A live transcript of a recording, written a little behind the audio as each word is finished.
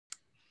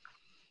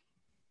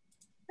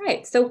All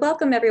right, so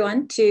welcome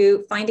everyone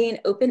to Finding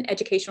Open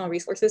Educational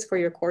Resources for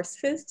Your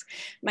Courses.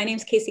 My name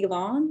is Casey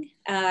Long.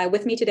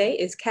 With me today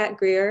is Kat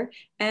Greer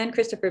and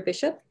Christopher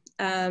Bishop.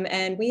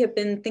 And we have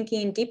been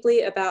thinking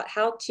deeply about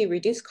how to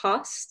reduce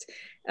costs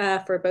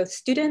for both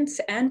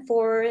students and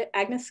for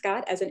Agnes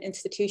Scott as an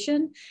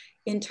institution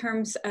in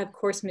terms of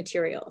course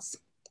materials.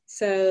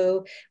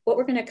 So what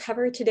we're going to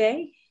cover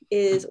today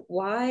is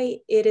why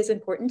it is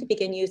important to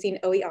begin using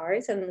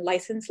OERs and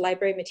licensed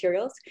library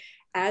materials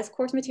as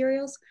course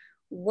materials.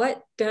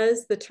 What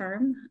does the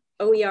term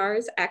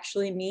OERs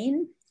actually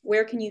mean?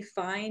 Where can you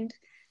find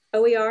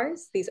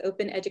OERs, these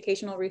open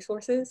educational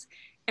resources?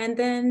 And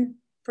then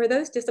for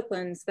those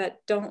disciplines that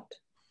don't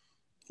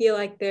feel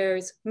like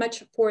there's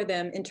much for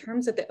them in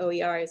terms of the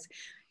OERs,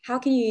 how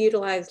can you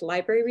utilize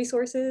library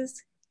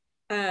resources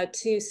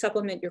to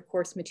supplement your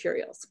course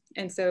materials?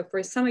 And so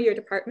for some of your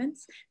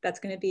departments, that's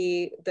going to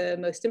be the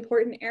most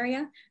important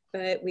area,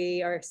 but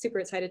we are super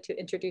excited to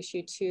introduce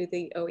you to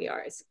the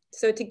OERs.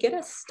 So to get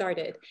us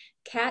started,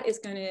 Kat is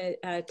going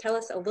to tell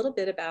us a little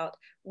bit about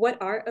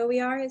what are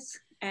OERs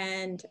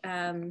and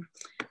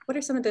what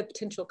are some of the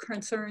potential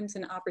concerns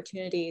and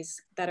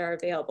opportunities that are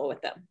available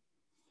with them.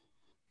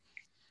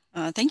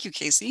 Thank you,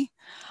 Casey.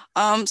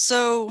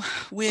 So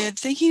with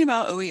thinking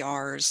about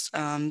OERs,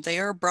 they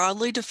are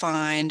broadly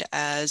defined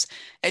as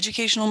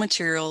educational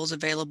materials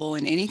available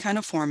in any kind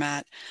of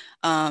format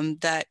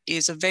that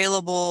is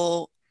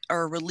available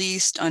or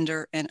released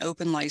under an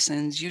open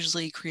license,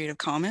 usually Creative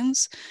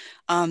Commons,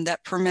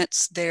 that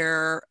permits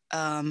their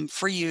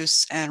free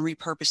use and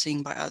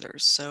repurposing by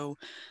others. So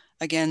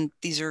again,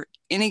 these are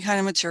any kind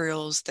of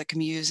materials that can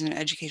be used in an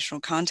educational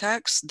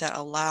context that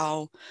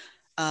allow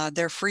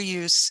their free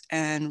use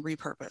and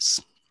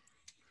repurpose.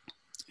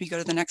 We go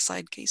to the next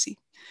slide, Casey.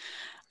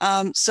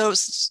 In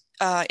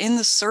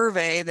the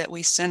survey that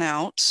we sent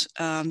out,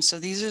 so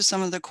these are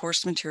some of the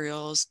course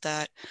materials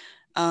that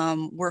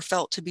were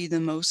felt to be the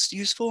most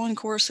useful in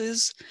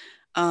courses.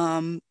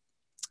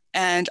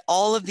 And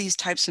all of these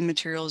types of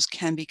materials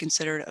can be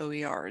considered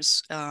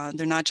OERs.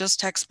 They're not just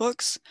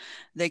textbooks.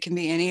 They can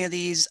be any of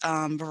these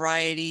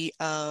variety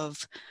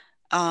of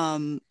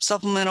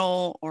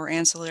supplemental or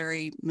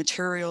ancillary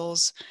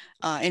materials.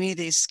 Any of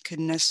these could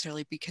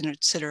necessarily be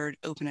considered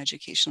open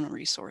educational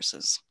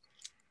resources.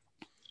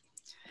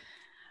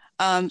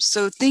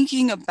 So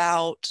thinking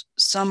about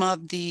some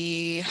of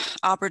the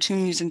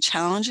opportunities and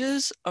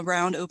challenges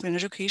around open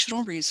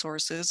educational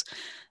resources,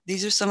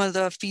 these are some of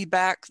the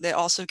feedback that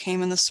also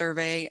came in the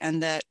survey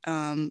and that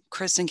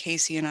Chris and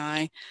Casey and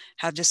I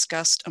have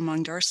discussed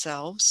among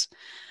ourselves.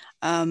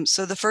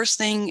 So the first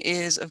thing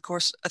is, of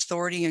course,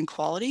 authority and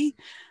quality.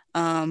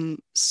 The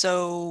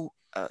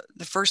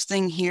first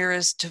thing here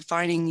is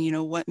defining,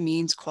 what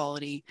means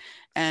quality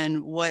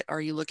and what are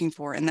you looking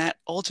for? And that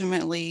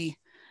ultimately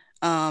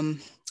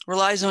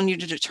relies on you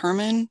to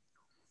determine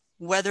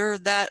whether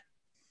that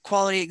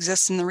quality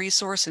exists in the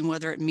resource and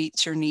whether it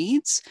meets your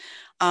needs.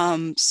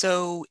 We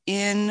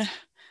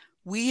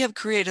have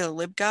created a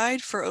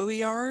LibGuide for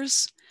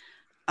OERs.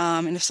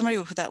 And if somebody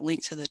would put that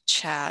link to the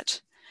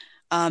chat,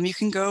 you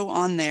can go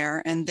on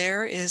there and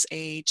there is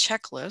a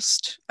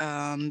checklist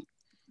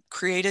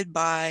created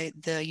by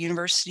the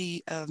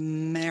University of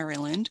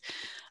Maryland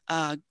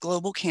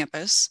Global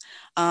Campus.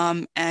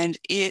 And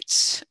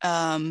it,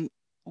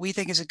 we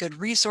think is a good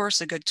resource,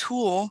 a good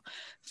tool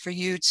for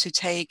you to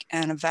take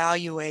and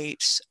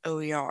evaluate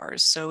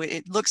OERs. So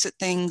it looks at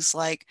things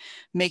like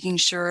making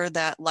sure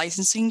that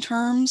licensing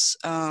terms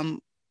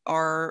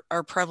are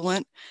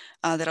prevalent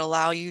that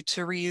allow you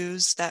to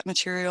reuse that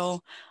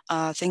material,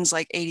 things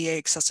like ADA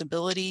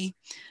accessibility,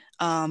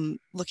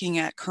 looking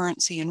at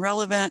currency and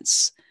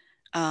relevance,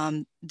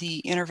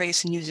 the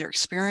interface and user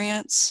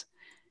experience,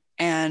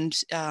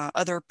 and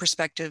other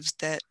perspectives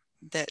that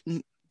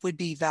would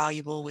be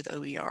valuable with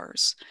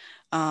OERs.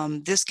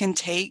 This can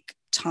take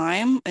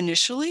time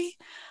initially,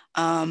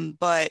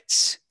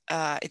 but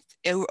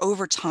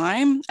over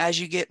time, as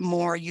you get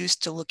more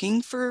used to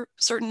looking for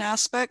certain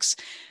aspects,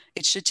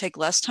 it should take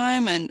less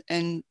time.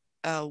 And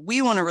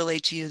we want to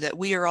relate to you that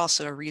we are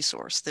also a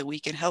resource, that we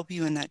can help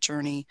you in that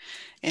journey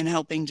in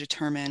helping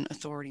determine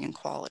authority and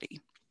quality.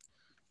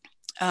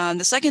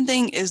 The second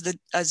thing is that,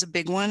 as a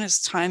big one,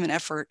 is time and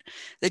effort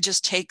that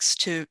just takes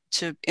to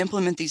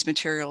implement these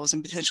materials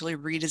and potentially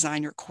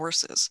redesign your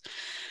courses.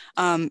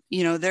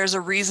 There's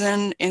a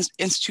reason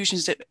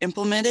institutions that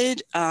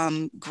implemented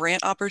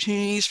grant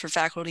opportunities for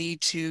faculty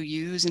to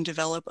use and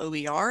develop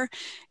OER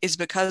is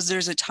because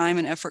there's a time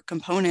and effort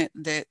component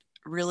that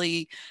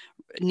really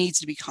needs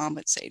to be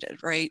compensated,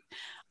 right?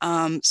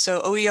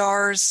 So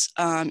OERs,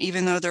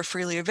 even though they're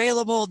freely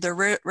available,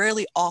 they're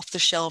rarely off the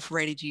shelf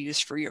ready to use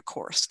for your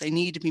course. They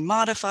need to be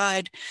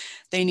modified.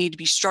 They need to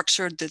be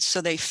structured so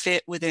they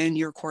fit within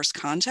your course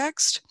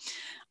context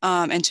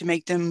and to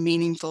make them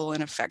meaningful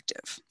and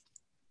effective.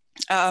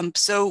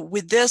 So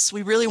with this,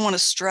 we really want to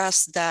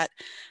stress that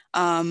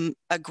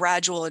a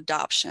gradual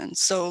adoption.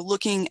 So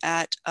looking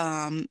at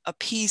a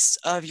piece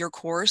of your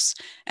course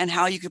and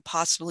how you could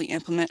possibly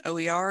implement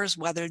OERs,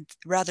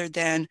 rather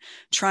than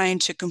trying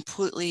to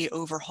completely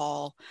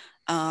overhaul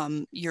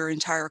your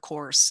entire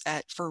course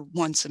for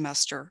one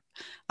semester.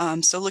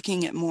 So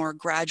looking at more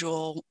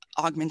gradual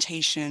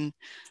augmentation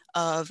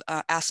of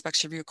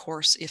aspects of your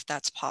course if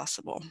that's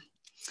possible.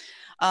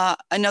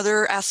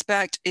 Another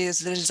aspect is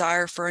the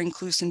desire for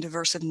inclusive and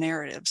diverse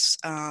narratives.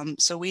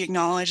 So we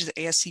acknowledge that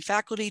ASC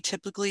faculty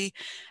typically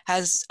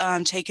has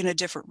taken a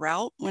different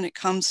route when it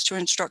comes to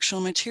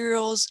instructional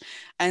materials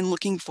and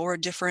looking for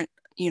different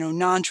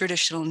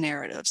non-traditional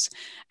narratives.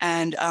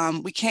 And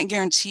we can't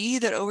guarantee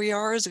that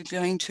OERs are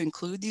going to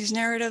include these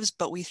narratives,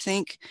 but we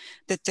think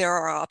that there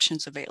are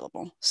options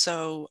available.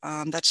 So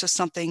that's just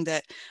something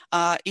that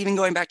even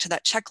going back to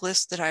that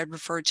checklist that I had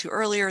referred to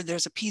earlier,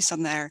 there's a piece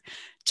on there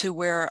to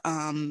where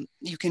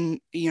you can,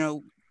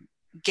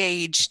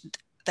 gauge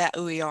that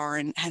OER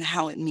and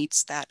how it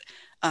meets that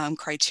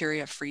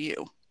criteria for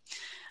you.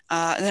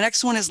 The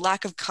next one is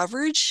lack of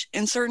coverage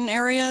in certain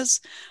areas.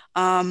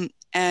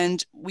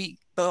 And we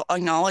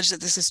acknowledge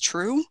that this is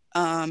true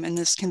and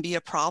this can be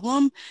a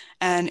problem.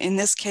 And in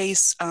this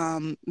case,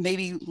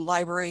 maybe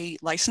library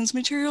license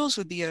materials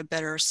would be a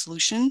better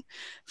solution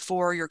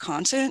for your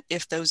content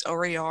if those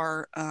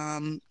OER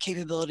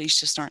capabilities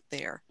just aren't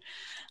there.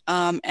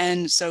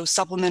 And so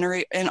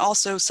supplementary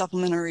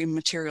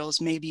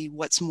materials may be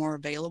what's more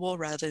available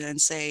rather than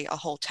say a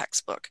whole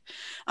textbook.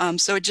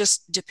 So it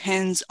just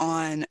depends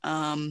on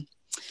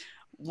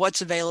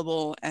what's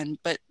available,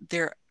 but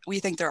we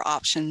think there are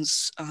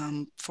options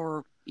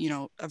for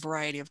a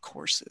variety of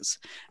courses.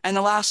 And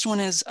the last one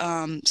is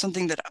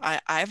something that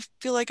I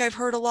feel like I've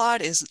heard a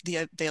lot is the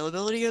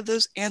availability of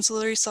those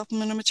ancillary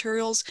supplemental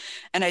materials.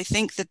 And I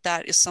think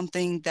that is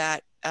something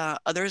that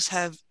others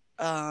have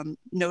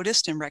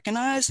noticed and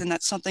recognized, and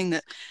that's something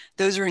that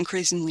those are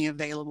increasingly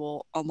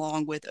available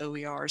along with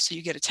OER. So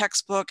you get a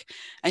textbook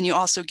and you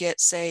also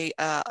get, say,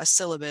 a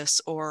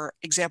syllabus or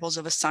examples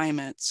of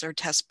assignments or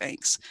test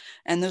banks,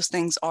 and those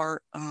things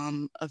are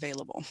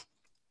available.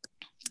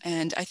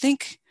 And I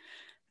think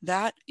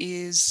that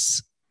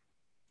is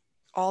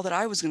all that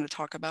I was going to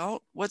talk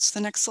about. What's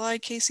the next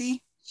slide,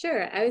 Casey?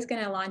 Sure, I was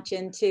going to launch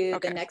into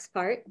the next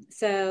part.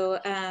 So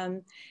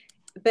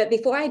but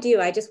before I do,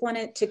 I just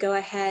wanted to go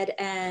ahead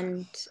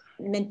and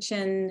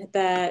mention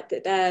that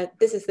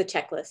this is the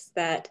checklist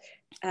that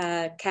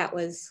Kat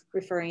was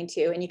referring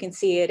to. And you can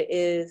see it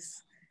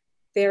is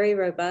very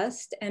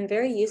robust and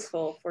very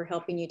useful for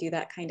helping you do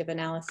that kind of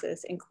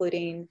analysis,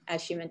 including,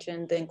 as she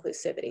mentioned, the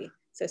inclusivity.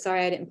 So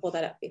sorry I didn't pull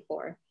that up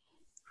before.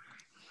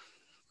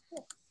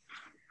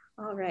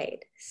 All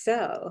right,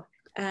 so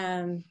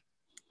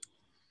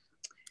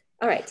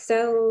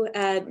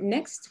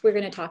next we're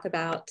going to talk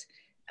about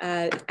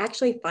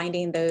actually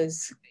finding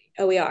those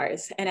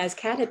OERs. And as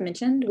Kat had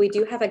mentioned, we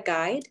do have a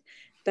guide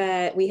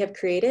that we have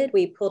created.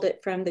 We pulled it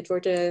from the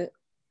Georgia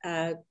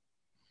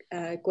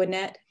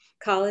Gwinnett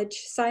College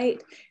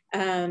site.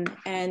 And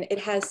it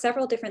has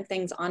several different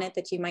things on it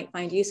that you might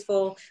find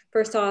useful.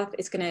 First off,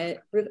 it's going to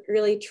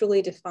really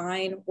truly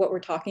define what we're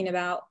talking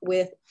about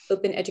with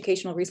open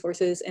educational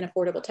resources and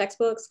affordable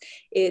textbooks.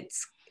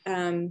 It's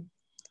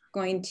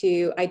going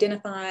to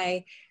identify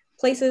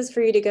places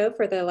for you to go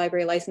for the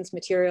library license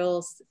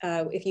materials.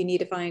 If you need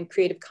to find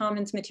Creative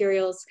Commons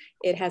materials,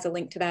 it has a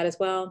link to that as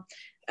well.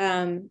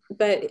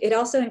 But it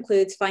also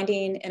includes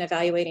finding and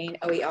evaluating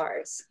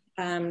OERs,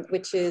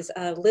 which is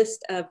a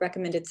list of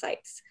recommended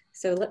sites.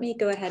 So let me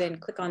go ahead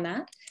and click on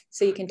that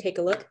so you can take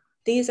a look.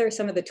 These are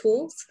some of the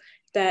tools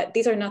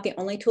these are not the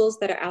only tools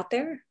that are out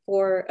there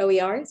for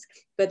OERs,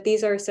 but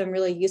these are some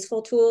really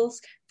useful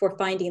tools for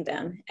finding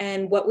them.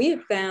 And what we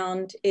have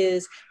found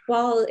is,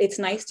 while it's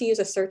nice to use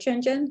a search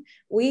engine,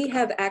 we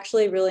have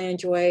actually really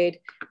enjoyed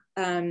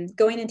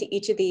going into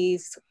each of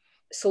these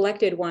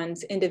selected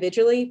ones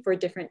individually for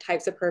different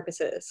types of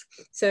purposes.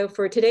 So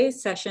for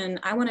today's session,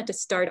 I wanted to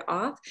start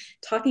off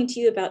talking to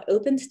you about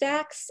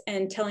OpenStax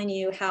and telling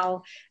you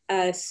how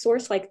a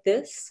source like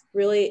this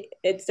really,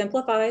 it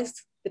simplifies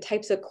the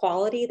types of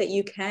quality that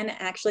you can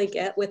actually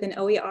get with an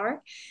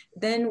OER.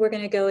 Then we're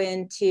going to go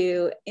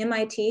into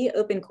MIT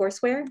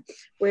OpenCourseWare,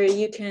 where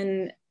you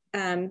can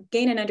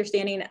gain an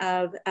understanding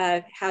of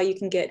how you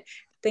can get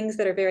things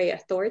that are very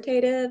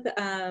authoritative,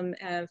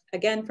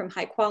 again, from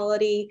high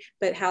quality,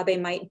 but how they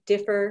might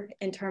differ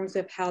in terms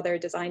of how they're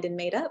designed and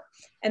made up.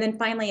 And then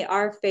finally,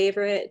 our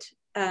favorite,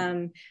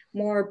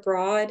 more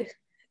broad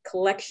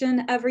collection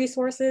of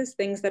resources,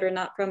 things that are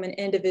not from an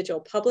individual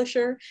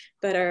publisher,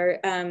 but are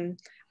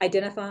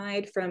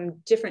identified from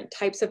different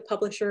types of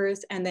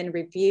publishers and then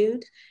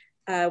reviewed.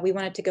 We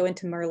wanted to go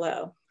into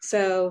Merlot.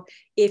 So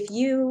if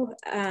you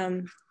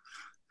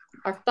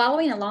are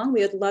following along,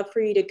 we would love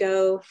for you to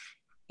go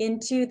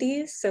into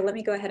these. So let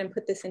me go ahead and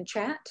put this in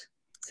chat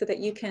so that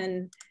you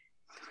can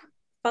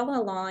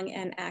follow along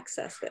and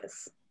access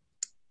this.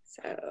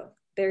 So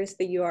there's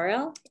the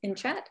URL in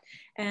chat,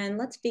 and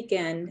let's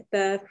begin.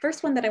 The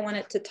first one that I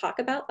wanted to talk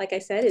about, like I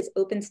said, is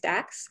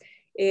OpenStax.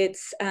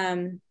 It's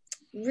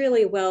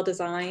really well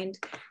designed,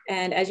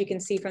 and as you can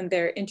see from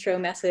their intro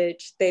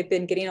message, they've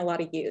been getting a lot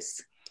of use.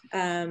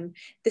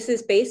 This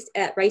is based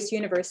at Rice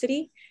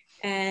University,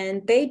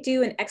 And they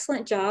do an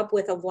excellent job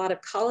with a lot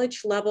of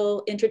college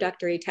level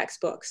introductory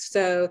textbooks.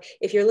 So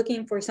if you're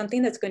looking for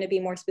something that's going to be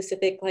more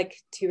specific, like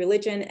to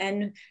religion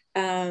and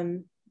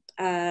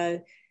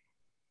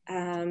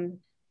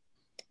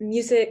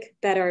music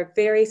that are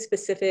very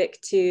specific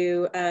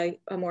to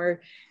a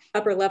more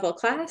upper level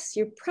class,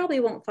 you probably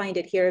won't find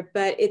it here,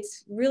 but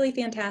it's really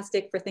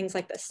fantastic for things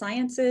like the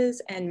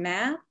sciences and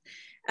math.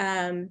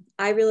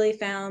 I really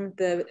found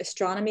the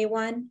astronomy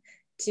one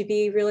to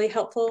be really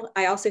helpful.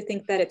 I also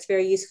think that it's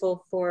very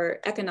useful for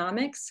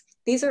economics.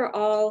 These are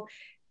all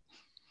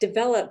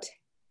developed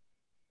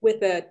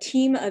with a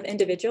team of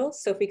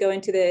individuals. So if we go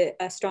into the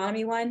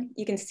astronomy one,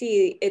 you can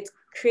see it's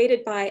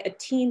created by a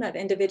team of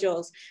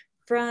individuals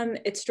from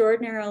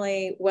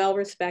extraordinarily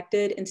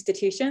well-respected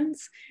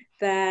institutions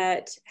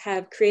that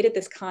have created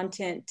this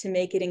content to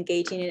make it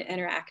engaging and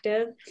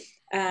interactive.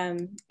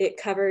 It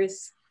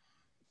covers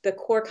the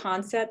core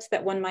concepts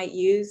that one might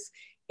use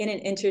in an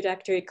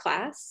introductory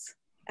class,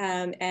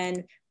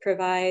 and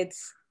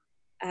provides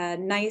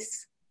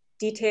nice,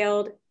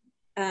 detailed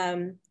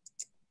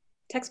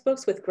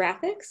textbooks with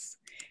graphics.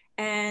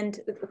 And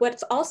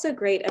what's also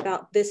great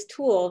about this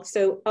tool,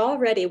 so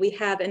already we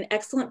have an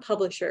excellent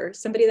publisher,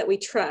 somebody that we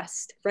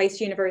trust,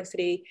 Rice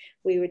University.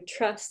 We would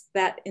trust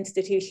that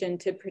institution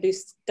to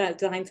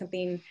design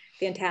something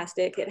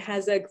fantastic. It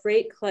has a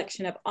great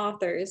collection of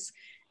authors,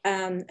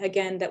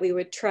 again, that we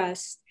would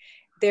trust.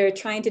 They're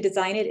trying to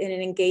design it in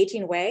an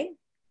engaging way.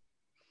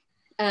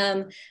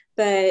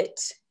 But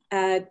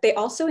they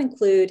also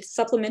include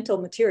supplemental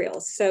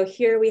materials. So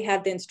here we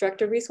have the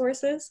instructor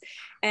resources,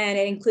 and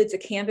it includes a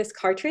Canvas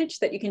cartridge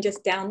that you can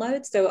just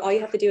download. So all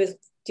you have to do is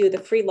do the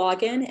free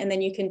login, and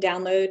then you can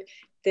download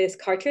this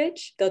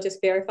cartridge. They'll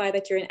just verify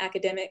that you're an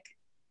academic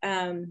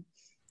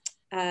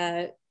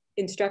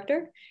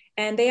instructor.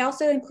 And they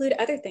also include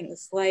other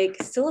things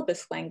like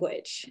syllabus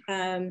language,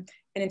 an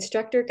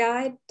instructor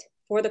guide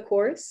for the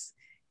course,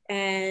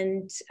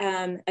 and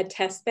a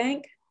test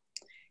bank.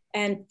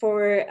 And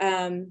for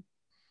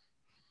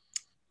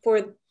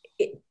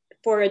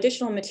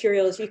additional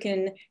materials, you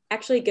can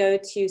actually go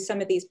to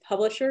some of these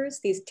publishers,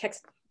 these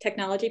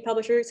technology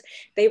publishers.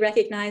 They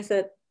recognize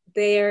that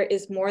there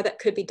is more that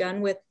could be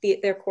done with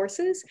their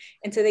courses.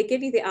 And so they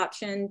give you the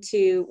option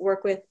to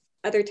work with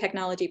other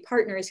technology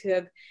partners who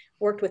have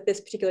worked with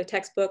this particular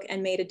textbook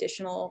and made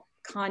additional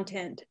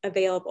content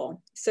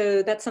available.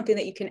 So that's something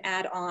that you can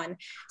add on.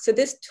 So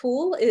this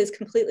tool is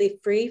completely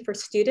free for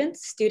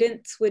students.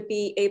 Students would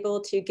be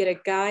able to get a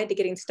guide to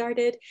getting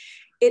started.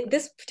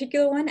 This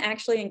particular one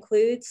actually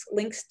includes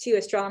links to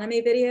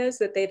astronomy videos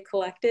that they've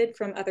collected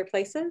from other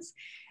places.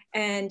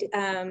 And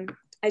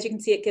as you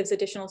can see, it gives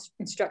additional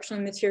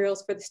instructional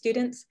materials for the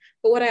students.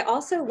 But what I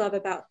also love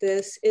about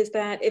this is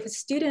that if a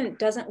student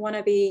doesn't want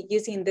to be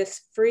using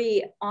this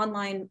free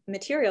online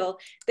material,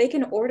 they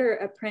can order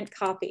a print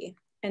copy.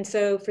 And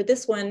so for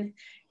this one,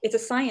 it's a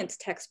science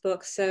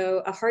textbook.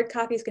 So a hard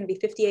copy is going to be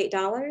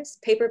 $58.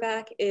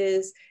 Paperback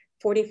is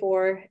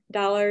 $44.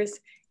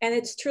 And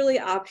it's truly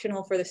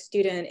optional for the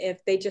student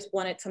if they just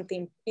wanted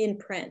something in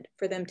print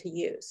for them to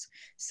use.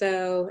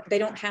 So they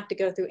don't have to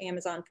go through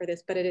Amazon for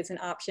this, but it is an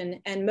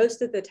option. And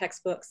most of the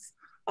textbooks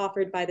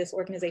offered by this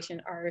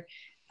organization are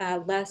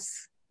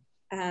less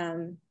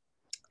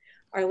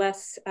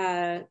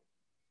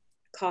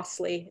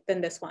costly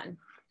than this one.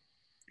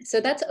 So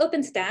that's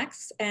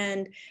OpenStax,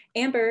 and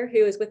Amber, who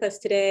is with us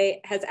today,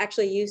 has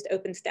actually used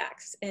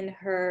OpenStax in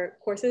her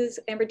courses.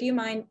 Amber, do you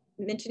mind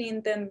mentioning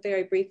them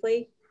very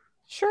briefly?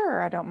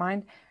 Sure, I don't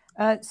mind.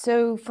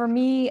 So for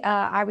me,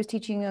 I was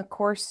teaching a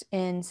course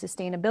in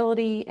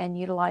sustainability and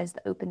utilized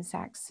the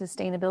OpenStax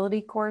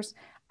sustainability course.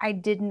 I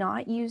did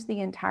not use the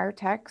entire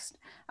text.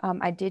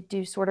 I did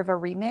do sort of a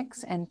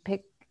remix and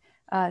pick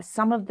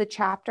some of the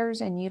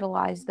chapters and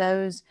utilize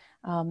those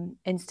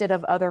instead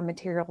of other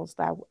materials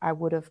that I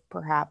would have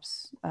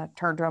perhaps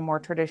turned to a more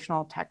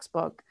traditional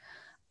textbook.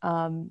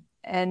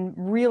 And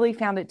really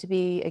found it to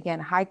be,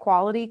 again, high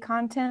quality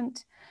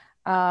content.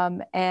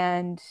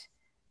 And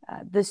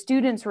the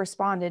students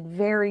responded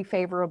very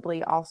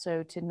favorably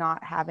also to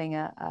not having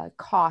a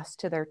cost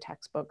to their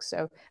textbooks.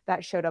 So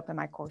that showed up in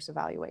my course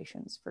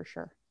evaluations for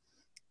sure.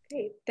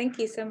 Great, thank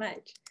you so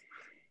much.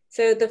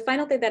 So the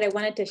final thing that I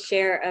wanted to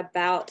share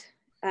about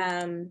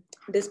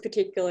this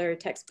particular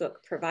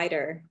textbook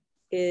provider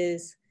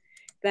is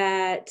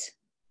that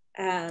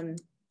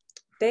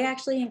they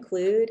actually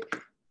include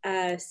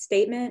a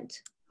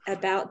statement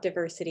about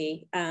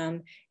diversity.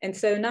 And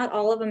so not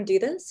all of them do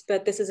this,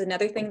 but this is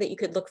another thing that you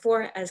could look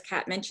for, as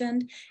Kat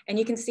mentioned. And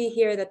you can see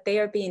here that they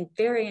are being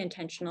very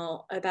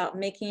intentional about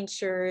making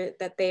sure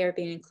that they are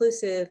being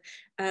inclusive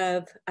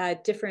of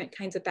different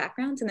kinds of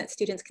backgrounds and that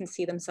students can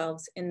see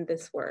themselves in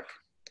this work.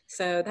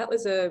 So that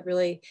was a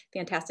really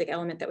fantastic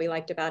element that we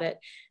liked about it.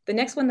 The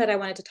next one that I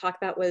wanted to talk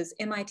about was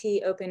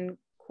MIT Open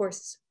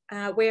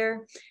Courseware.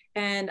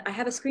 And I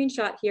have a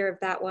screenshot here of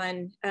that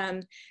one.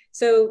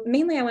 So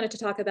mainly I wanted to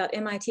talk about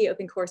MIT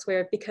Open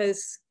Courseware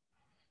because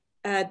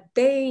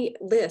they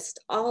list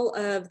all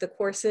of the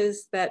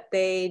courses that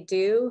they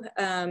do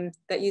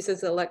that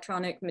uses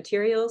electronic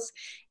materials.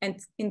 And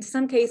in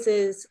some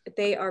cases,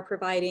 they are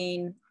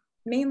providing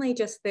mainly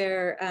just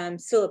their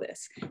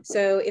syllabus.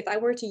 So if I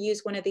were to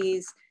use one of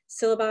these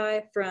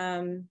syllabi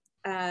from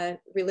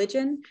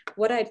religion,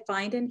 what I'd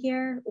find in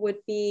here would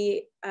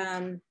be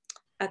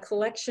a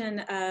collection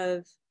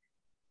of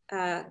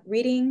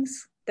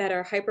readings that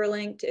are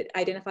hyperlinked. It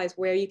identifies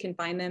where you can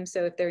find them.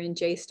 So if they're in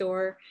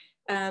JSTOR,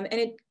 and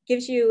it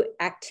gives you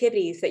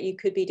activities that you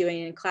could be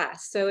doing in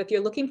class. So if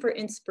you're looking for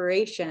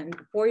inspiration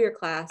for your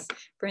class,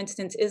 for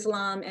instance,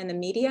 Islam and the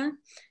media,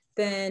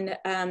 then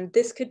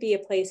this could be a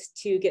place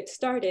to get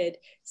started,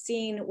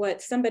 seeing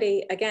what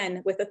somebody,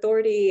 again, with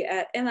authority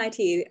at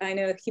MIT, I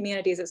know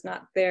humanities is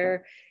not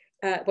their,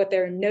 what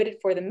they're noted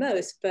for the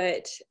most,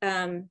 but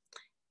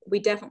we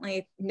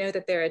definitely know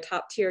that they're a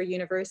top tier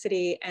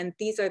university, and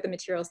these are the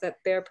materials that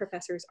their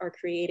professors are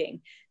creating.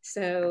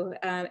 So,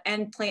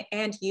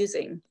 and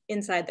using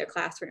inside their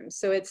classrooms.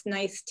 So it's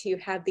nice to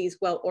have these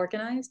well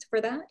organized for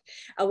that.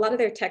 A lot of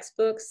their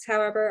textbooks,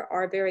 however,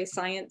 are very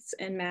science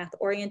and math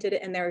oriented,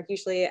 and they're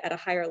usually at a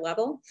higher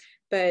level.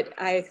 But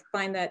I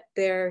find that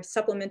their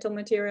supplemental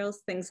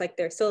materials, things like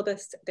their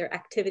syllabus, their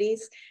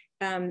activities,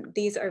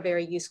 these are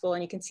very useful.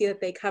 And you can see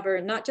that they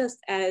cover not just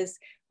as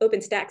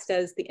OpenStax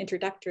does the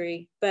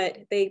introductory, but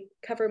they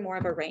cover more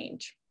of a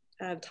range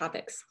of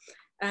topics.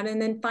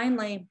 And then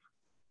finally,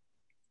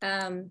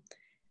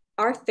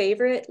 our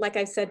favorite, like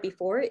I said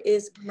before,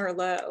 is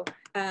Merlot,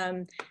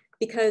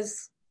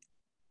 because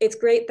it's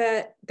great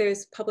that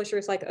there's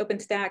publishers like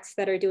OpenStax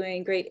that are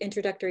doing great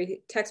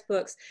introductory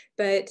textbooks,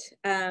 but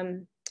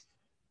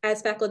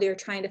as faculty are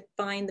trying to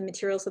find the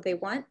materials that they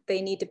want,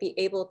 they need to be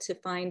able to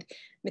find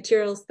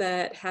materials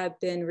that have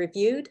been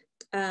reviewed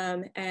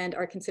and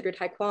are considered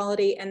high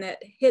quality and that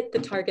hit the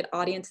target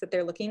audience that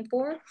they're looking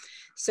for.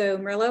 So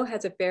Merlot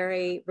has a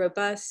very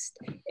robust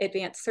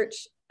advanced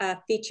search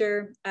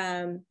feature,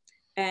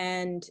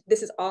 and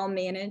this is all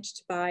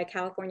managed by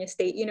California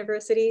State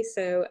University.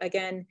 So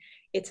again,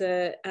 it's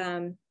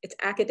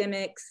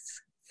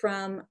academics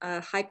from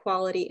a high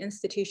quality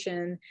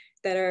institution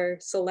that are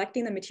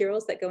selecting the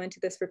materials that go into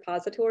this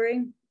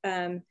repository.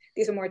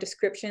 These are more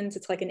descriptions.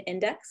 It's like an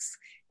index.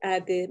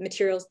 The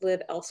materials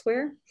live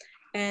elsewhere.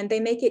 And they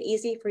make it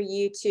easy for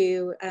you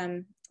to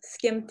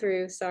skim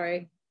through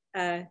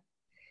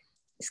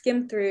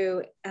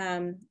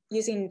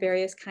using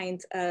various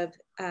kinds of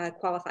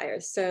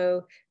qualifiers.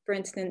 So for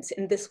instance,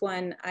 in this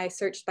one, I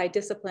searched by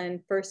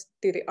discipline first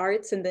through the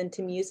arts and then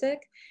to music.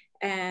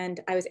 And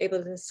I was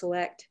able to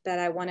select that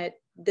I wanted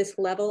this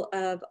level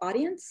of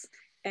audience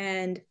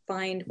and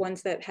find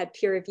ones that had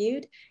peer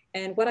reviewed.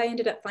 And what I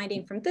ended up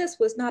finding from this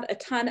was not a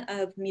ton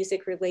of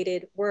music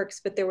related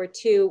works, but there were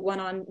two, one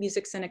on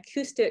musics and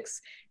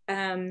acoustics.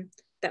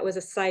 That was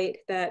a site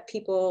that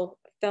people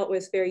felt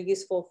was very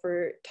useful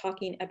for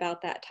talking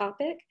about that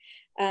topic.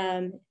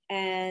 And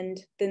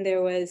then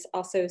there was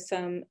also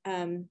some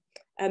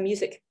a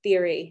music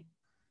theory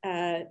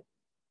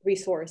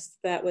resource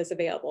that was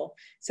available.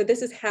 So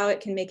this is how it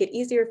can make it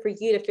easier for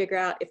you to figure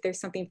out if there's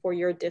something for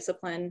your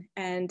discipline,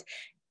 and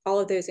all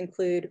of those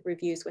include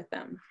reviews with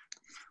them.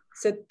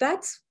 So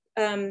that's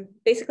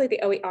basically the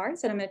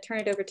OERs, and I'm going to turn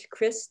it over to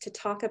Chris to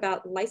talk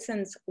about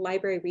licensed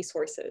library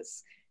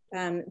resources,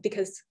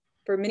 because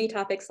for many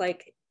topics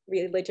like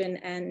religion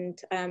and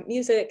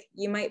music,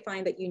 you might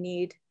find that you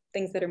need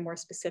things that are more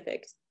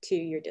specific to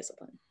your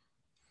discipline.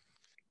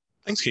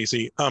 Thanks,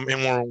 Casey.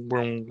 And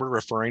when we're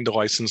referring to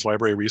licensed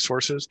library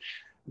resources,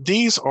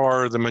 these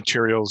are the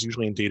materials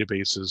usually in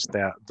databases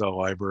that the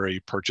library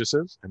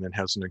purchases and then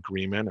has an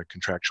agreement, a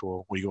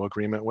contractual legal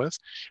agreement with.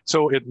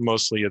 So it's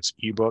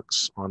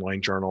ebooks,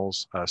 online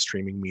journals,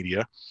 streaming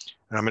media.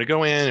 And I'm going to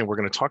go in and we're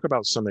going to talk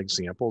about some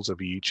examples of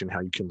each and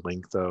how you can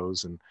link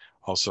those. And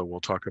also we'll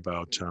talk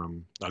about,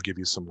 I'll give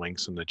you some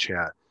links in the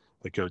chat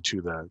that go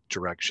to the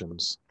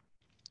directions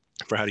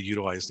for how to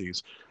utilize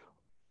these.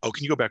 Oh,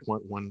 can you go back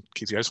one,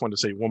 Casey? I just wanted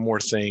to say one more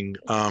thing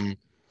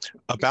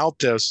about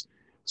this.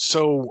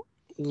 So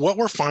what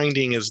we're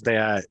finding is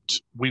that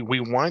we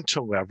want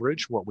to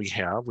leverage what we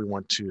have. We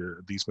want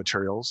these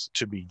materials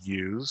to be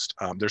used.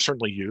 They're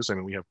certainly used. I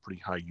mean, we have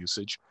pretty high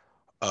usage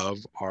of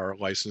our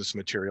licensed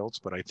materials,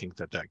 but I think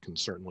that can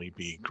certainly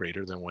be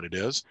greater than what it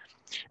is.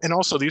 And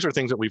also, these are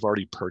things that we've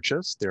already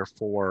purchased.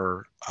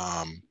 Therefore,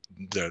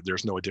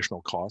 there's no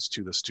additional cost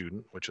to the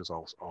student, which is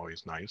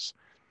always nice.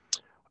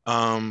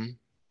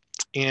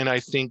 And I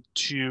think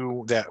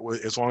too that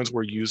as long as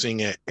we're using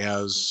it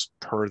as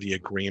per the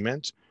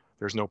agreement,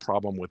 there's no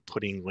problem with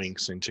putting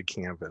links into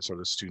Canvas or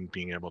the student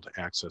being able to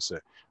access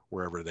it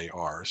wherever they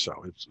are.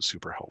 So it's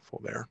super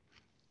helpful there.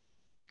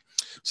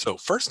 So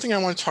first thing I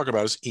want to talk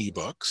about is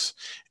ebooks.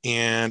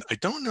 And I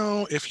don't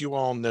know if you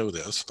all know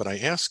this, but I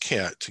asked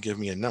Kat to give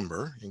me a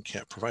number, and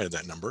Kat provided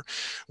that number.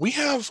 We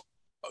have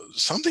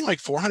something like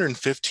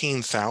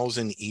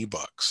 415,000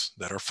 ebooks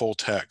that are full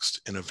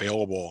text and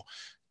available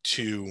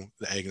to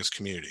the Agnes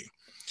community.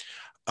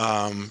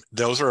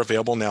 Those are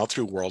available now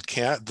through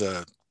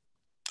WorldCat.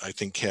 I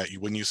think, Kat,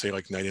 wouldn't you say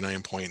like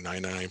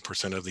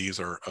 99.99% of these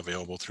are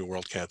available through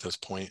WorldCat at this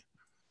point?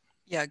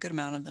 Yeah, a good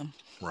amount of them.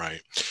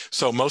 Right.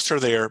 So most are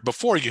there.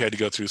 Before, you had to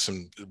go through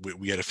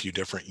we had a few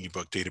different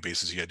ebook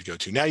databases you had to go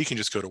to. Now you can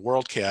just go to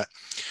WorldCat.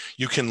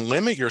 You can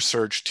limit your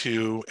search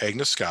to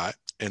Agnes Scott,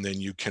 and then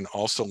you can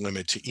also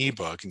limit to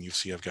ebook. And you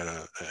see I've got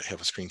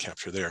have a screen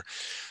capture there,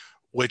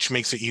 which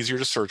makes it easier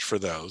to search for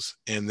those.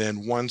 And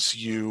then once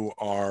you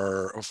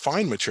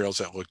find materials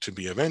that look to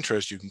be of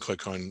interest, you can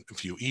click on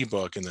view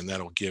ebook, and then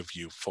that'll give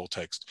you full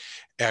text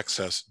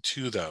access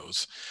to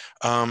those.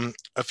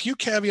 A few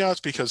caveats,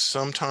 because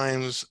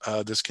sometimes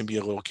this can be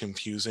a little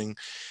confusing.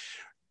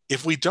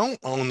 If we don't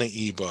own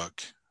the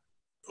ebook,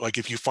 like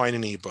if you find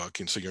an ebook,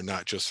 and so you're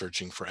not just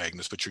searching for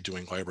Agnes, but you're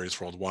doing libraries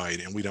worldwide,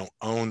 and we don't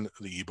own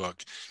the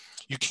ebook,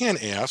 you can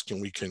ask,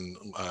 and we can,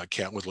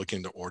 Kat would look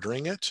into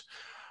ordering it.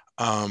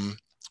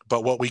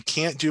 But what we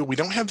can't do, we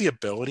don't have the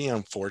ability,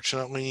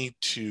 unfortunately,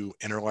 to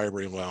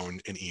interlibrary loan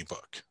an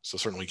ebook. So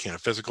certainly we can a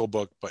physical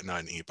book, but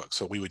not an ebook.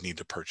 So we would need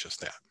to purchase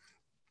that.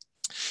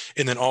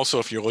 And then also,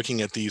 if you're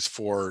looking at these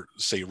for,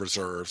 say,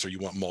 reserves, or you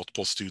want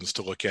multiple students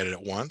to look at it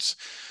at once,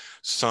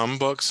 some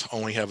books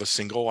only have a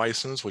single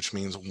license, which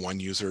means one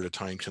user at a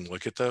time can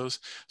look at those.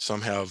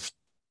 Some have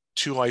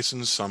 2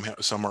 licenses,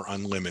 some are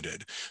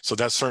unlimited. So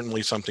that's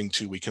certainly something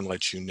too we can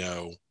let you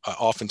know.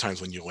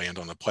 Oftentimes when you land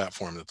on the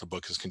platform that the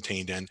book is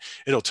contained in,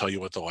 it'll tell you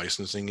what the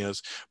licensing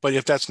is. But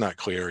if that's not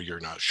clear,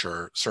 you're not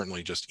sure,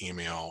 certainly just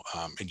email,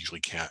 and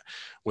usually Kat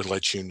would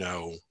let you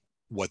know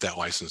what that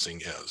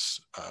licensing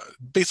is.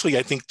 Basically,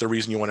 I think the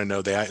reason you want to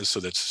know that is so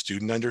that the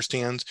student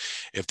understands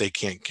if they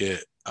can't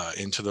get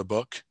into the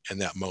book in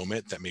that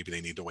moment, that maybe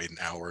they need to wait an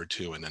hour or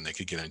 2 and then they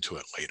could get into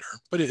it later.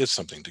 But it is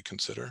something to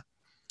consider.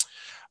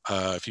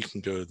 If you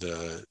can go to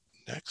the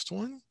next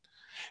one.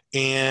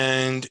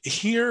 And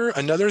here,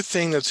 another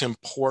thing that's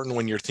important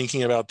when you're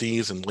thinking about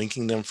these and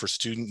linking them for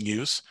student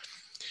use,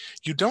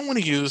 you don't want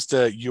to use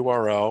the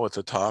URL at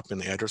the top in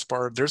the address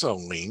bar. There's a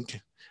link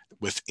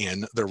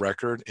within the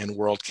record in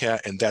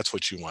WorldCat, and that's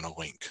what you want to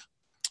link.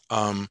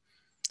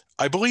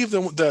 I believe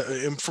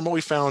from what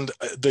we found,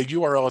 the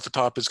URL at the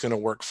top is going to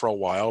work for a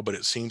while, but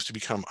it seems to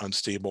become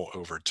unstable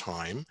over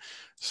time.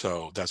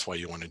 So that's why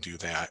you want to do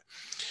that.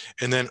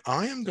 And then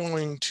I am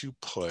going to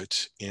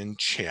put in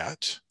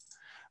chat,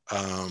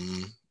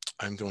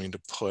 I'm going to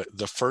put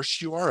the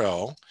first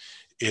URL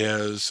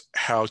is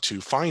how to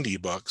find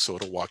ebooks. So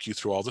it'll walk you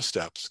through all the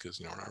steps, because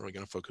we're not really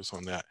going to focus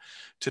on that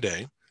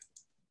today.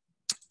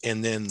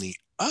 And then the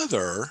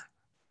other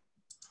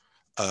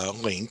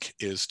link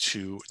is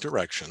to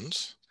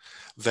directions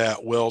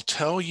that will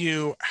tell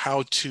you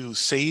how to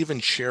save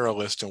and share a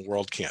list in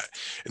WorldCat.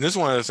 And this is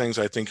one of the things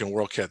I think in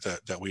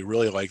WorldCat that we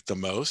really like the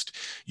most.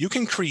 You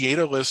can create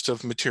a list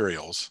of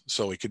materials.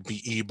 So it could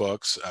be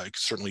ebooks, it could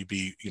certainly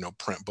be,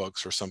 print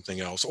books or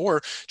something else,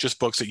 or just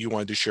books that you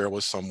wanted to share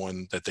with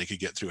someone that they could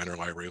get through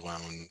interlibrary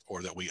loan,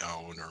 or that we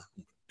own, or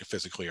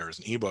physically, or as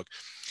an ebook.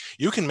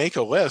 You can make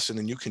a list, and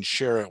then you can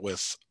share it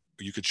with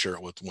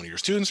one of your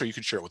students, or you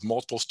could share it with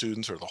multiple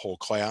students or the whole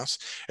class,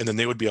 and then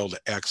they would be able to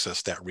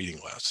access that reading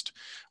list,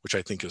 which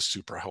I think is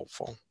super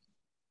helpful.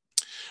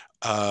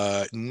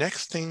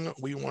 Next thing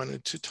we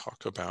wanted to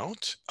talk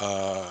about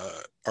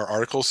are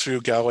articles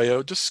through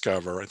Galileo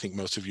Discover. I think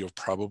most of you have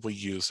probably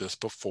used this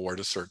before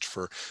to search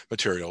for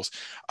materials.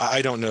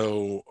 I don't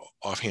know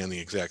offhand the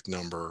exact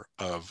number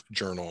of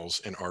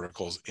journals and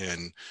articles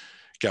in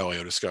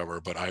Galileo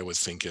Discover, but I would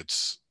think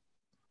it's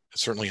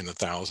certainly in the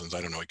thousands.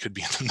 I don't know, it could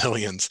be in the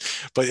millions,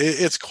 but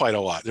it's quite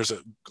a lot. There's a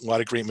lot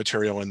of great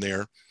material in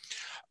there.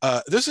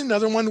 This is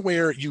another one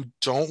where you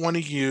don't want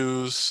to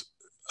use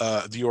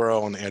the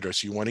URL and the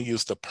address. You want to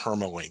use the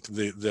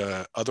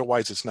permalink.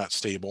 Otherwise, it's not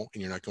stable,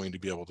 and you're not going to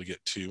be able to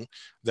get to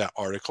that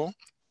article.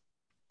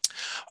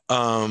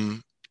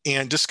 And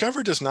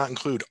Discover does not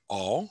include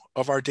all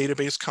of our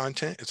database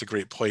content. It's a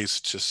great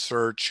place to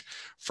search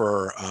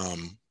for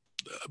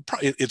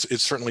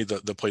it's certainly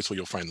the place where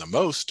you'll find the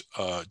most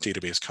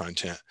database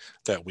content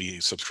that we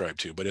subscribe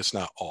to, but it's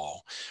not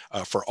all.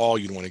 For all,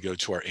 you'd want to go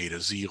to our A to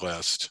Z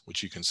list,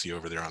 which you can see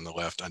over there on the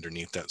left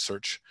underneath that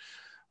search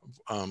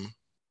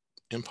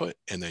input,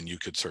 and then you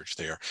could search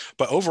there.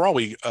 But overall,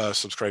 we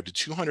subscribe to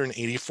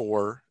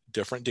 284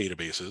 different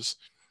databases.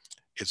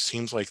 It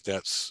seems like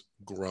that's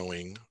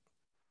growing.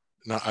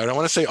 Now, I don't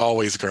want to say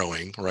always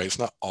growing, right? It's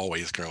not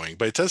always growing,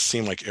 but it does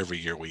seem like every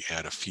year we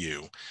add a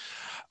few.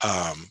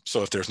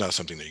 So if there's not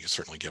something, that you can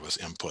certainly give us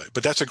input,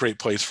 but that's a great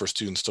place for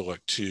students to look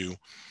to.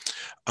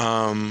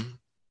 And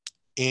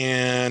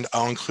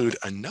I'll include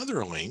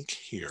another link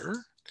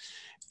here.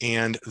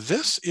 And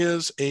this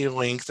is a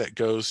link that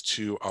goes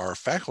to our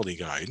faculty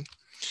guide.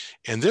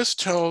 And this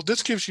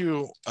gives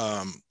you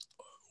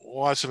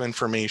lots of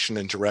information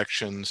and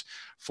directions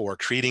for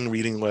creating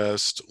reading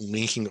lists,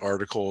 linking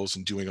articles,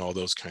 and doing all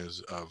those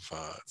kinds of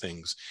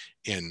things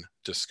in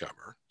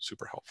Discover.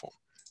 Super helpful.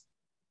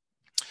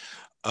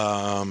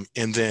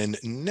 And then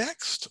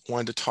next,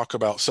 wanted to talk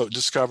about, so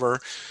Discover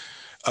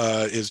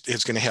is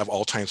going to have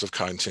all kinds of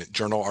content,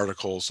 journal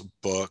articles,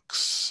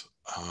 books,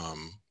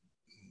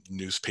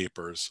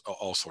 newspapers,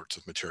 all sorts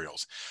of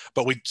materials.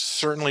 But we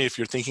certainly, if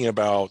you're thinking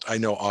about, I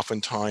know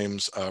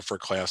oftentimes for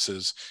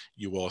classes,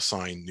 you will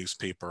assign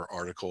newspaper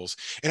articles.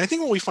 And I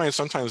think what we find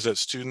sometimes that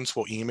students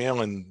will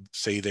email and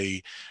say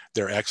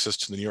their access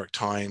to the New York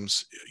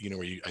Times,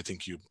 where I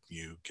think you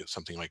get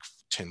something like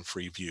 10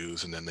 free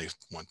views, and then they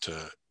want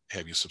to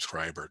have you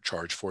subscribe or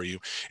charge for you.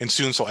 And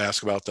students will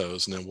ask about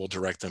those, and then we'll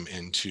direct them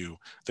into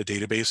the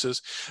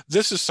databases.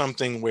 This is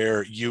something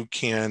where you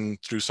can,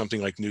 through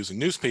something like News and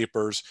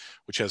Newspapers,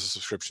 which has a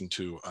subscription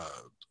to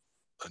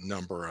a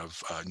number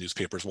of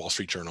newspapers, Wall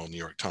Street Journal, New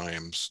York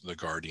Times, The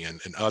Guardian,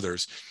 and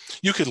others,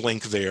 you could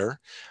link there,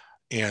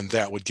 and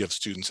that would give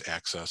students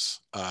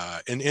access.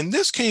 And in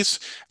this case,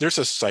 there's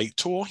a cite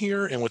tool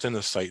here, and within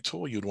the cite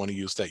tool, you'd want to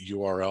use that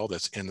URL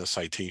that's in the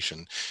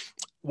citation.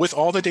 With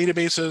all the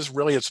databases,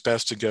 really it's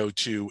best to go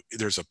to,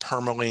 there's a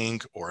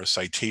permalink or a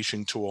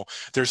citation tool.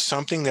 There's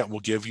something that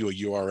will give you a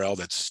URL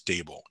that's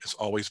stable. It's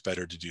always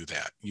better to do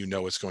that.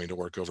 It's going to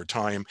work over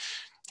time,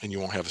 and you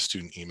won't have a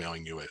student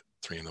emailing you at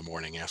 3 in the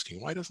morning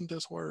asking, why doesn't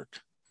this work?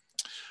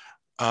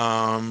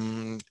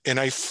 And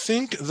I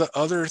think the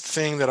other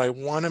thing that I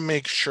want to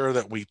make sure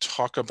that we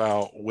talk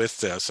about with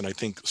this, and I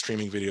think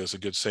streaming video is a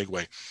good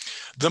segue,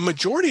 the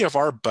majority of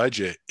our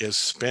budget is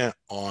spent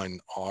on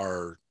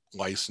our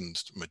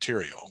licensed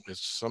material.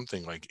 It's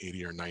something like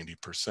 80 or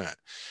 90%.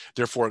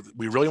 Therefore,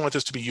 we really want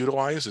this to be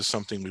utilized as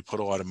something we put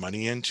a lot of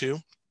money into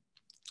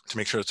to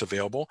make sure it's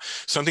available.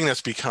 Something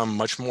that's become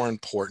much more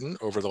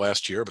important over the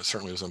last year, but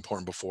certainly was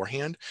important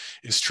beforehand,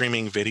 is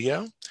streaming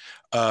video.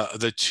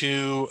 The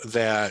two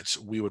that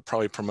we would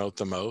probably promote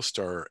the most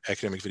are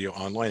Academic Video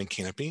Online and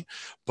Canopy,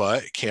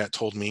 but Kat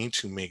told me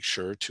to make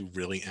sure to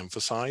really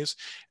emphasize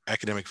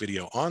Academic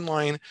Video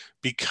Online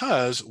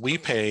because we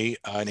pay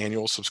an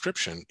annual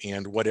subscription,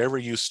 and whatever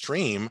you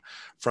stream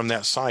from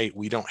that site,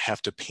 we don't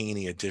have to pay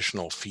any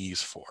additional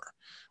fees for,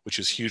 which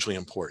is hugely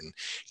important.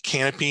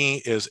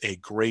 Canopy is a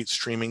great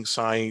streaming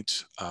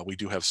site. We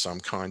do have some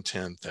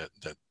content that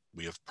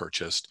we have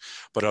purchased,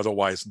 but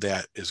otherwise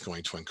that is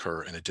going to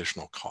incur an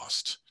additional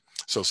cost.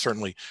 So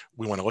certainly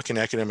we want to look in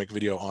Academic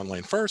Video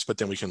Online first, but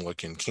then we can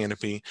look in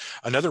Canopy.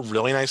 Another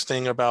really nice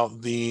thing about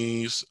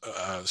these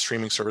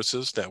streaming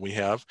services that we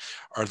have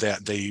are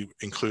that they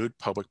include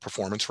public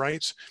performance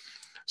rights.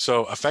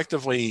 So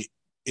effectively,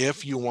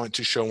 if you want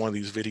to show one of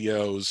these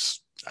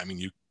videos, I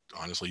mean,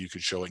 honestly, you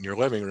could show it in your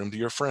living room to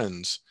your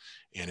friends,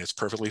 and it's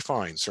perfectly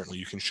fine. Certainly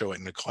you can show it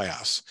in a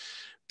class.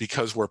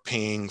 Because we're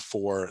paying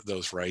for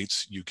those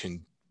rights, you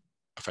can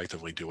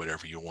effectively do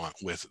whatever you want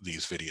with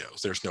these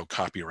videos. There's no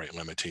copyright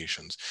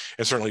limitations.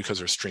 And certainly because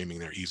they're streaming,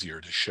 they're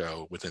easier to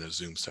show within a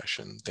Zoom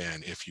session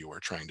than if you were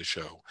trying to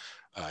show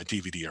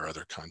DVD or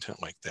other content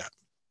like that.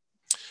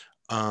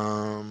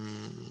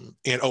 And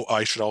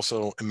I should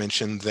also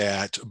mention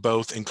that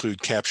both include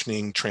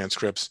captioning,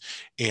 transcripts,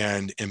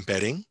 and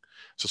embedding.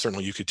 So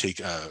certainly you could take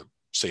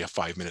say a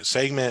 5-minute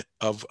segment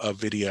of a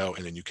video,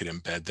 and then you could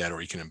embed that, or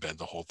you can embed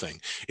the whole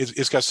thing.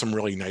 It's got some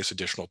really nice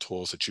additional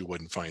tools that you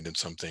wouldn't find in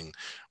something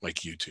like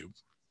YouTube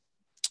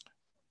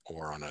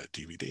or on a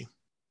DVD.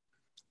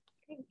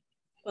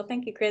 Well,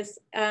 thank you, Chris.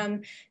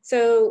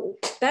 So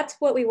that's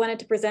what we wanted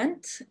to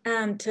present,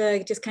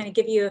 to just kind of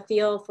give you a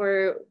feel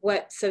for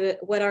what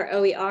are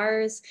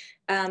OERs,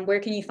 where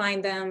can you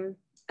find them,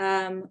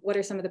 what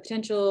are some of the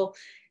potential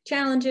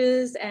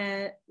challenges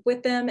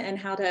with them and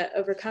how to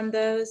overcome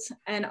those,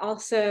 and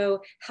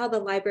also how the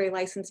library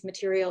license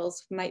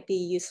materials might be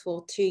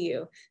useful to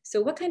you.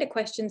 So what kind of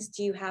questions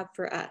do you have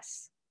for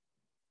us?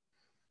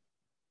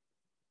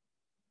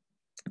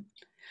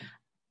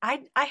 I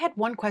had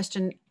one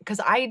question,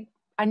 because I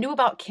knew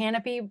about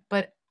Canopy,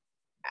 but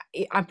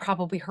I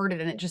probably heard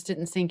it and it just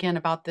didn't sink in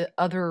about the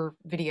other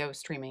video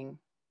streaming.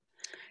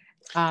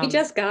 We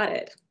just got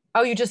it.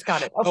 Oh, you just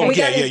got it. Okay. Oh,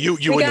 yeah. You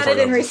we got it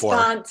in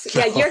response.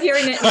 Yeah, you're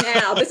hearing it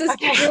now. This is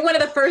Okay. You're one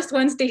of the first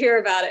ones to hear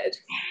about it.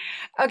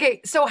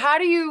 Okay, so how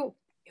do you,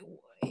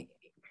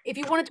 if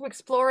you wanted to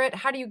explore it,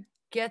 how do you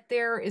get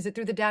there? Is it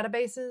through the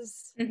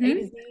databases? Mm-hmm. A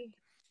to Z?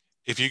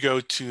 If you go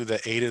to the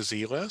A to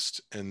Z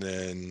list, and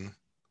then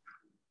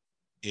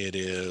it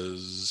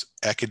is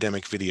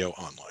Academic Video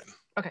Online.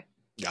 Okay.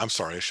 Yeah, I'm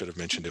sorry, I should have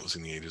mentioned it was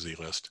in the A to Z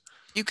list.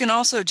 You can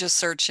also just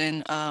search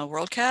in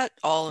WorldCat.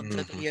 All of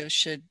the videos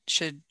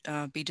should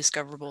be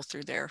discoverable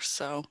through there.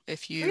 So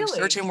if you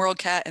search in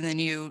WorldCat and then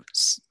you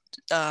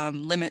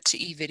limit to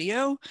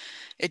eVideo,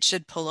 it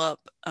should pull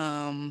up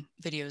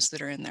videos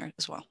that are in there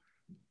as well.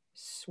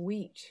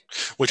 Sweet.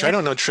 Which I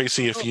don't know,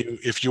 Tracy,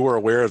 if you were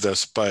aware of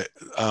this, but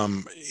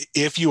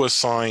if you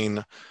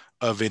assign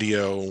a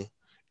video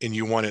and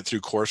you want it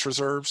through course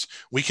reserves,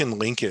 we can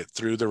link it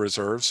through the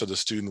reserves, so the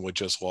student would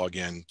just log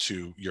in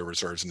to your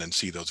reserves and then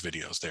see those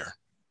videos there.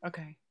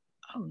 Okay.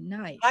 Oh,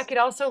 nice. I could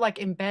also like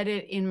embed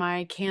it in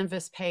my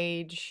Canvas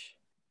page,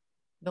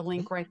 the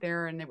link right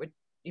there, and it would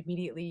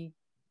immediately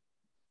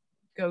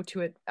go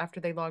to it after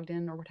they logged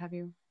in or what have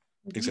you.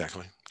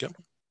 Exactly. Yep.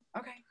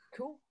 Okay,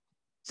 cool.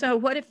 So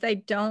what if they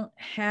don't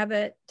have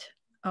it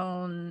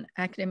on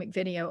Academic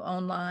Video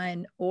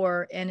Online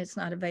and it's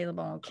not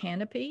available on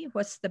Canopy?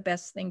 What's the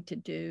best thing to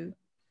do?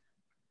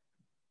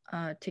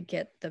 to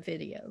get the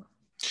video?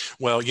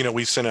 Well,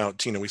 we sent out,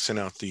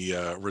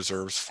 the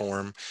reserves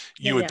form.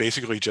 You would Yeah.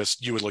 basically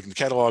you would look in the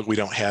catalog, we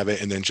don't have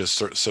it, and then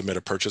just submit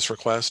a purchase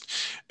request,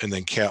 and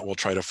then Kat will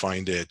try to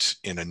find it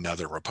in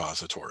another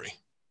repository.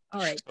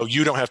 All right. So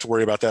you don't have to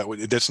worry about that.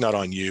 That's not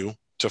on you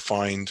to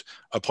find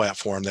a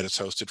platform that it's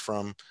hosted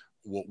from.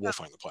 We'll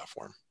find the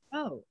platform.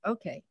 Oh,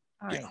 okay.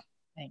 All right. Yeah.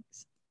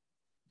 Thanks.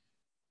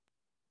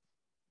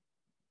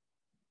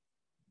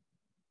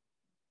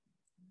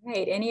 All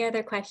right. Any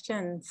other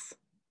questions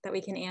that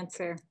we can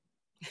answer?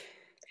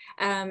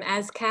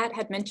 As Kat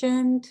had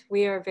mentioned,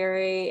 we are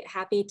very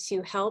happy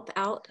to help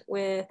out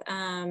with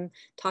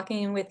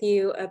talking with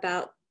you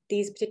about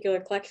these particular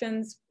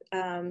collections.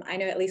 I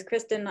know at least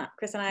Chris and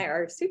I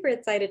are super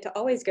excited to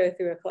always go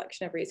through a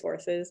collection of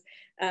resources,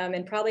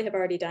 and probably have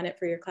already done it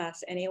for your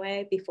class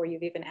anyway before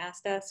you've even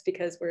asked us,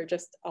 because we're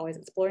just always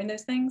exploring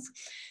those things.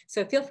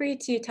 So feel free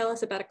to tell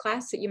us about a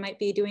class that you might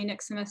be doing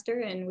next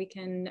semester, and we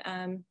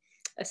can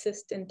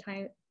assist in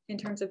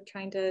terms of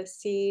trying to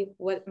see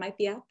what might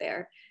be out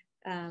there.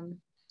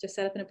 Just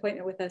set up an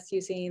appointment with us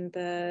using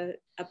the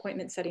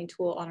appointment setting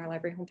tool on our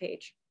library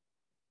homepage.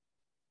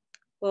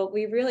 Well,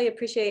 we really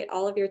appreciate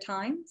all of your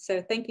time.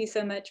 So thank you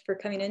so much for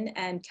coming in,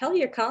 and tell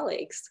your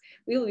colleagues.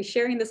 We will be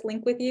sharing this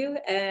link with you,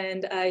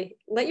 and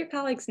let your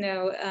colleagues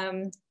know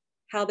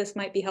how this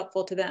might be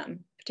helpful to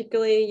them,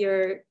 particularly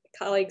your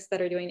colleagues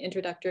that are doing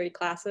introductory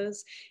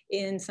classes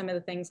in some of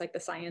the things like the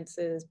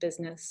sciences,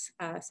 business,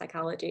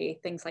 psychology,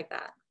 things like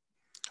that.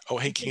 Oh,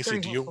 hey, Casey,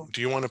 do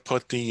you want to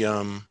put the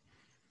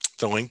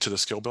link to the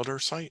Skill Builder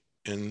site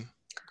in?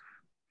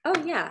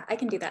 Oh yeah, I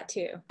can do that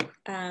too.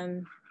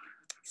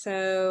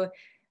 So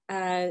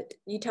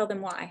you tell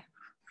them why.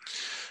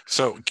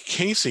 So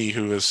Casey,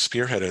 who has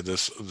spearheaded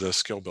the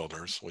Skill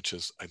Builders, which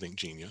is, I think,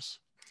 genius,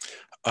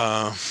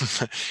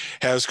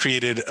 has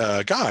created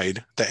a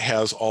guide that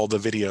has all the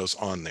videos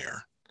on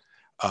there.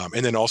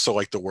 And then also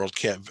like the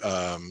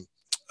WorldCat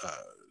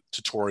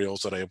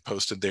tutorials that I have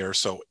posted there.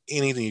 So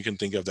anything you can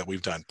think of that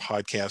we've done,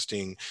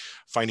 podcasting,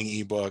 finding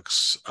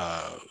ebooks,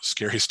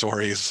 scary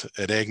stories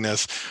at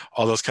Agnes,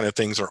 all those kind of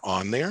things are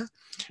on there.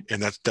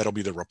 And that'll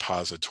be the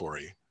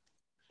repository.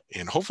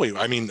 And hopefully,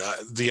 I mean,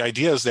 the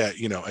idea is that,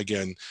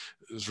 again,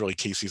 it was really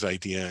Casey's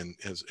idea and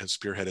has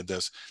spearheaded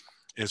this.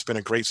 It's been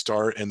a great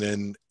start. And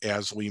then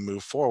as we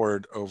move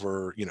forward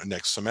over,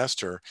 next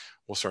semester,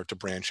 we'll start to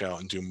branch out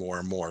and do more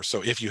and more.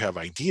 So if you have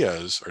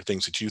ideas or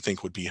things that you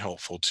think would be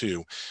helpful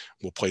too,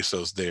 we'll place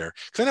those there.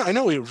 Because I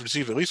know we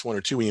received at least 1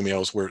 or 2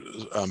 emails where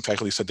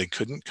faculty said they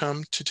couldn't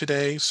come to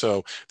today.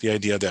 So the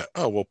idea that,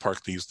 we'll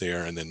park these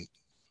there and then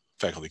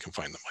faculty can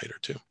find them later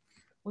too.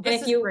 Well,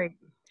 this is great.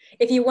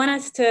 If you want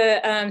us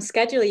to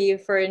schedule you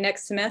for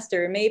next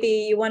semester, maybe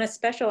you want a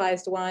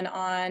specialized one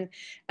on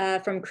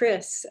from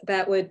Chris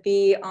that would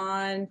be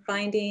on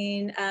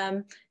finding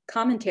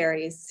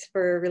commentaries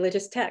for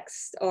religious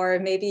texts, or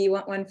maybe you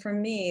want one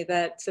from me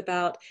that's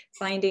about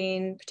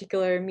finding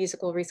particular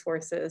musical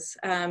resources.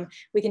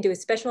 We can do a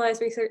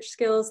specialized research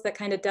skills that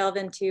kind of delve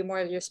into more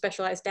of your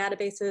specialized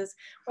databases,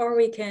 or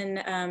we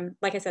can,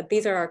 like I said,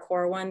 these are our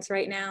core ones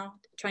right now,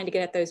 trying to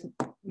get at those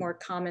more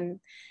common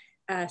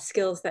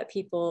skills that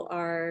people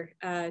are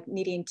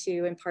needing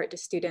to impart to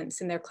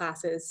students in their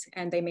classes,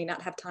 and they may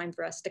not have time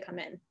for us to come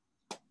in.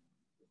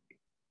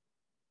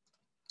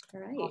 All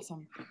right.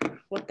 Awesome.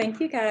 Well, thank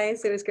you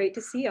guys. It was great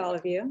to see all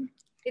of you.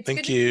 It's thank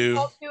good you. To see you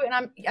all too,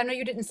 and I know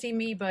you didn't see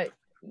me, but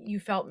you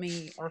felt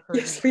me or heard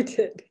me. Yes, we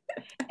did.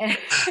 I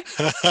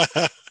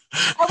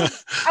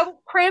was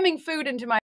cramming food into my